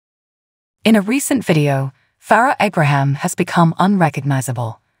In a recent video, Farrah Abraham has become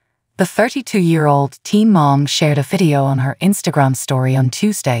unrecognizable. The 32-year-old teen mom shared a video on her Instagram story on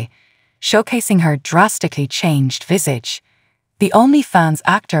Tuesday, showcasing her drastically changed visage. The OnlyFans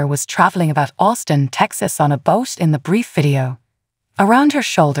actor was traveling about Austin, Texas on a boat in the brief video. Around her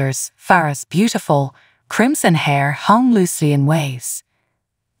shoulders, Farrah's beautiful, crimson hair hung loosely in waves.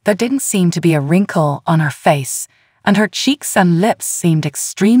 There didn't seem to be a wrinkle on her face, and her cheeks and lips seemed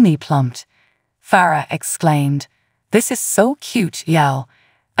extremely plumped. Farrah exclaimed, "This is so cute, y'all,"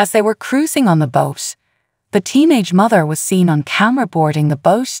 as they were cruising on the boat. The teenage mother was seen on camera boarding the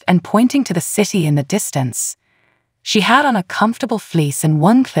boat and pointing to the city in the distance. She had on a comfortable fleece in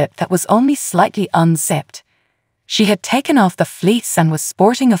one clip that was only slightly unzipped. She had taken off the fleece and was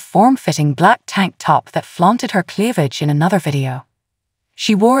sporting a form-fitting black tank top that flaunted her cleavage in another video.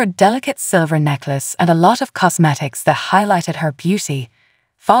 She wore a delicate silver necklace and a lot of cosmetics that highlighted her beauty.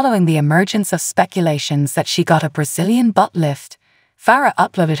 Following the emergence of speculations that she got a Brazilian butt lift, Farrah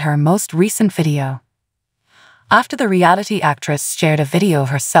uploaded her most recent video. After the reality actress shared a video of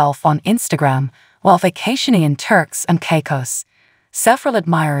herself on Instagram while vacationing in Turks and Caicos, several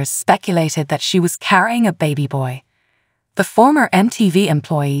admirers speculated that she was carrying a baby boy. The former MTV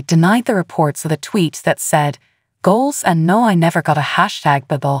employee denied the reports with a tweet that said, "Goals and no, I never got a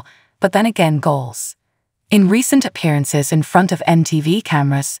 #bubble, but then again goals." In recent appearances in front of MTV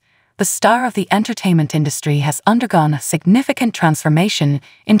cameras, the star of the entertainment industry has undergone a significant transformation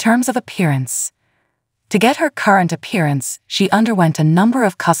in terms of appearance. To get her current appearance, she underwent a number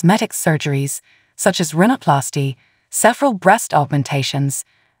of cosmetic surgeries, such as rhinoplasty, several breast augmentations,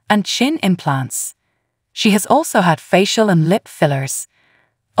 and chin implants. She has also had facial and lip fillers.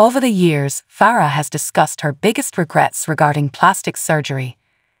 Over the years, Farrah has discussed her biggest regrets regarding plastic surgery.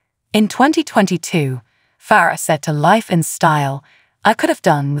 In 2022, Farrah said to Life in Style, "I could have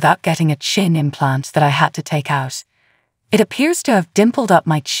done without getting a chin implant that I had to take out. It appears to have dimpled up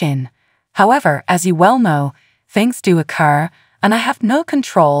my chin. However, as you well know, things do occur, and I have no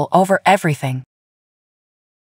control over everything."